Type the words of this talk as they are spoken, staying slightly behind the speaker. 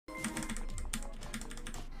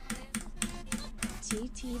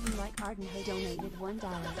TT even like Arden who donated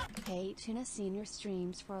 $1. Hey Tuna, seen your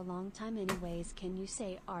streams for a long time anyways, can you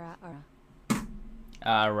say ara ara?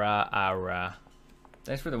 Ara ara.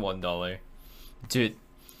 Thanks for the $1. Dude.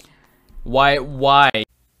 Why?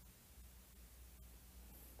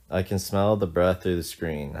 I can smell the breath through the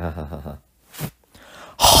screen. Ha ha ha ha.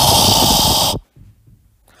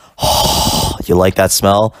 You like that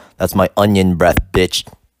smell? That's my onion breath, bitch.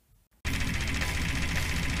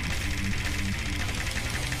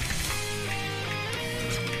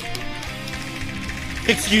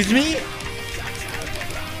 Excuse me?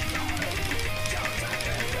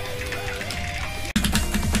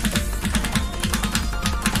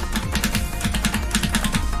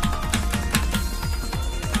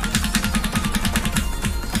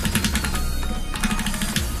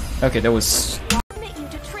 Okay, that was...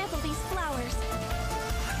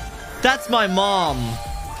 That's my mom.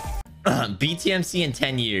 BTMC in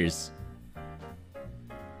 10 years.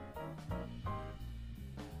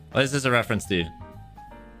 What is this a reference to?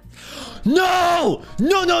 No!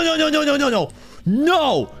 No, no, no, no, no, no, no, no.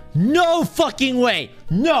 No! No fucking way.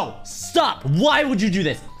 No! Stop! Why would you do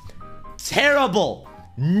this? Terrible!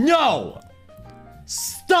 No!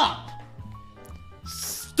 Stop!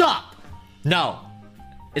 Stop! No.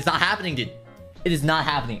 It's not happening, dude. It is not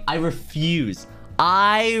happening. I refuse.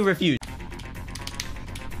 I refuse.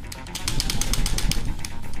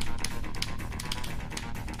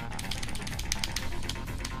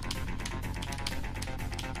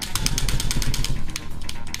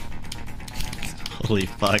 Holy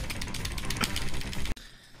fuck.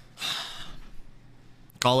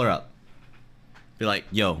 Call her up. Be like,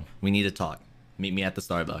 yo, we need to talk. Meet me at the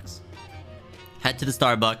Starbucks. Head to the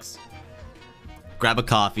Starbucks. Grab a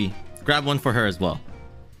coffee. Grab one for her as well.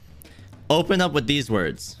 Open up with these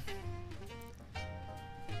words.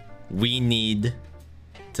 We need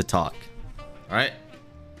to talk. Alright?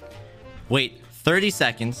 Wait 30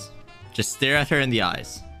 seconds. Just stare at her in the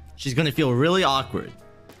eyes. She's gonna feel really awkward.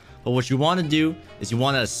 But what you want to do is you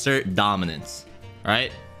want to assert dominance.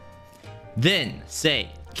 Alright? Then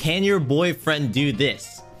say, can your boyfriend do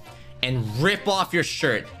this? And rip off your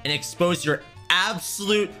shirt and expose your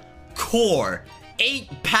absolute core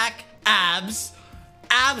 8-pack abs,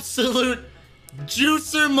 absolute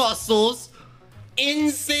juicer muscles,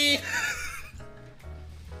 insane.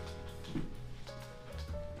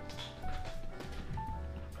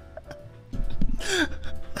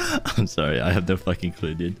 I'm sorry, I have no fucking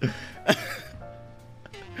clue, dude.